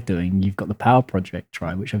doing what we're doing. You've got the Power Project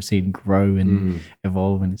tribe, which I've seen grow and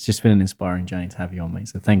evolve, and it's just been an inspiring journey to have you on, mate.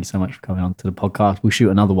 So thank you so much for coming on to the podcast. We'll shoot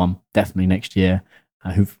another one definitely next year.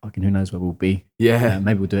 Who knows where we'll be.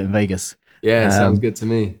 Maybe we'll do it in Vegas. Sounds good to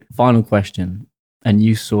me. Final question. And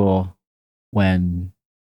you saw when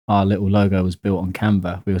our little logo was built on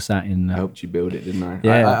Canva, we were sat in... I helped you build it, didn't I?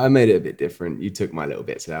 Yeah. I made it a bit different. You took my little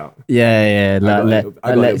bits out. Yeah. I got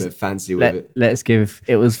a little bit fancy with it. Let's give...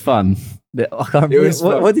 It was fun.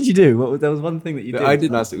 What did you do? There was one thing that you did. I did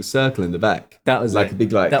a nice little circle in the back. That was like a big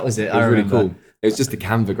That was it. It was really cool. It was just a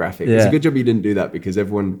Canva graphic. It's a good job you didn't do that, because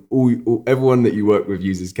everyone that you work with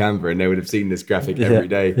uses Canva, and they would have seen this graphic every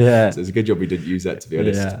day. So it's a good job we didn't use that, to be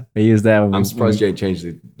honest. Yeah, we used that. I'm surprised you ain't changed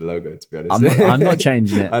the logo, to be honest. I'm not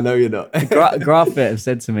changing it. I know you're not. Graphic have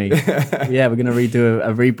said to me, "Yeah, we're going to redo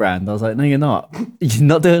a rebrand." I was like, "No, you're not. You're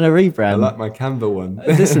not doing a rebrand." I like my Canva one.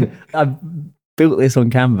 Listen, I've built this on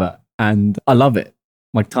Canva, and I love it.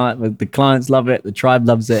 The clients love it. The tribe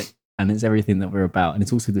loves it. And it's everything that we're about. And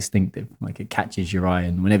it's also distinctive. Like, it catches your eye.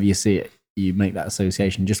 And whenever you see it, you make that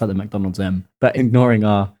association, just like the McDonald's M. But ignoring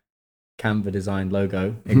our Canva designed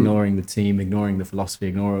logo, ignoring the team, ignoring the philosophy,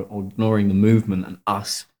 ignoring the movement and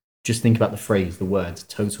us, just think about the phrase, the words,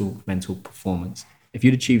 total mental performance. If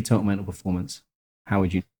you'd achieve total mental performance, how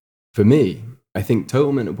would you? For me, I think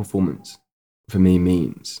total mental performance for me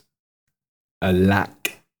means a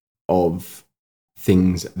lack of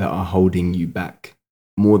things that are holding you back.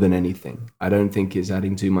 More than anything, I don't think it's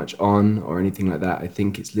adding too much on or anything like that. I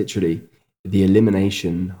think it's literally the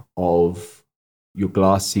elimination of your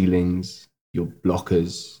glass ceilings, your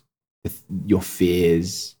blockers, your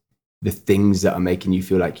fears, the things that are making you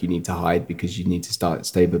feel like you need to hide because you need to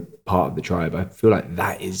stay part of the tribe. I feel like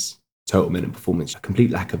that is total mental performance. A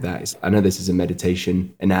complete lack of that. I know this is a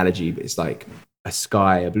meditation analogy, but it's like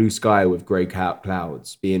a blue sky with grey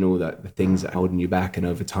clouds being all the things that are holding you back, and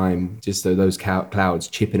over time, just those clouds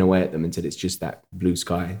chipping away at them until it's just that blue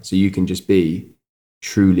sky. So you can just be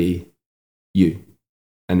truly you,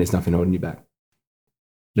 and there's nothing holding you back.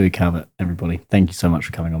 Louis Calvert, everybody, thank you so much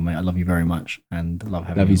for coming on, mate. I love you very much, and love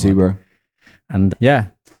having you. Love you too, bro. And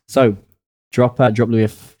so drop Louis a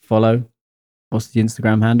follow. What's the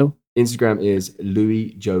Instagram handle? Instagram is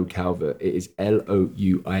Louis Joe Calvert. It is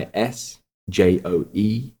LouisJoeCalvert.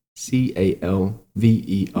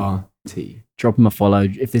 Drop him a follow.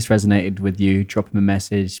 If this resonated with you, drop him a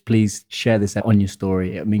message. Please share this on your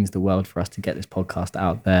story. It means the world for us to get this podcast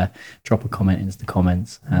out there. Drop a comment into the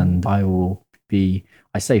comments, and I will be,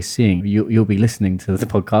 seeing you. You'll be listening to the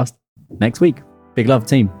podcast next week. Big love,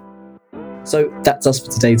 team. So that's us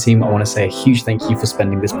for today, team. I want to say a huge thank you for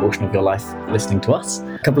spending this portion of your life listening to us.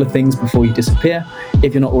 A couple of things before you disappear.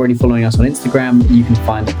 If you're not already following us on Instagram, you can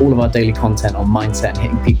find all of our daily content on mindset and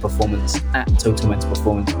hitting peak performance at Total Mental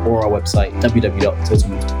Performance, or our website,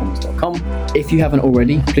 www.totalmentalperformance.com. If you haven't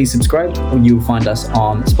already, please subscribe, or you'll find us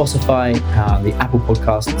on Spotify, the Apple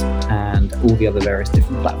Podcasts, and all the other various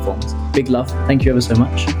different platforms. Big love. Thank you ever so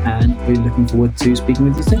much. And we're looking forward to speaking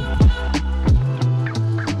with you soon.